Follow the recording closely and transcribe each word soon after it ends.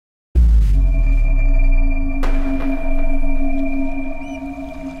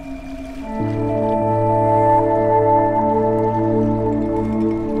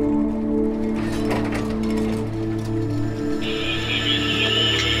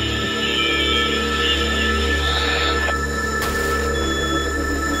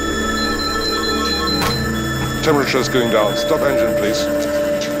Temperature is going down. Stop engine, please.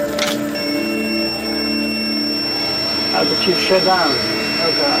 Altitude shut down.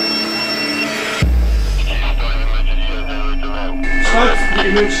 Okay. Start the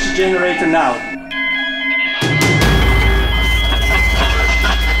emergency generator now.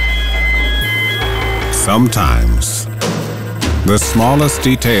 Sometimes, the smallest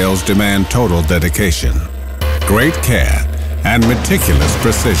details demand total dedication, great care, and meticulous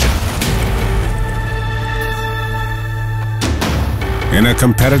precision. In a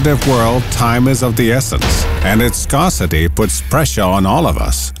competitive world, time is of the essence, and its scarcity puts pressure on all of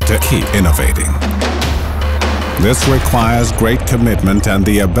us to keep innovating. This requires great commitment and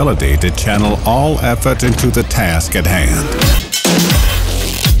the ability to channel all effort into the task at hand.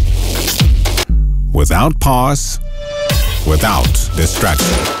 Without pause, without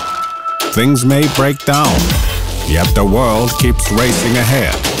distraction. Things may break down, yet the world keeps racing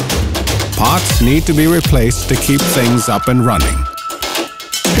ahead. Parts need to be replaced to keep things up and running.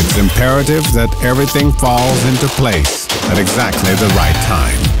 It's imperative that everything falls into place at exactly the right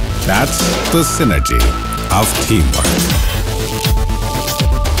time. That's the synergy of teamwork.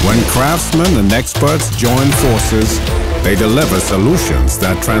 When craftsmen and experts join forces, they deliver solutions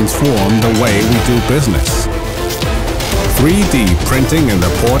that transform the way we do business. 3D printing in the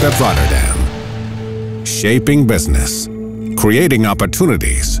Port of Rotterdam. Shaping business, creating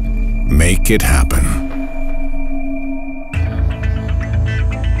opportunities, make it happen.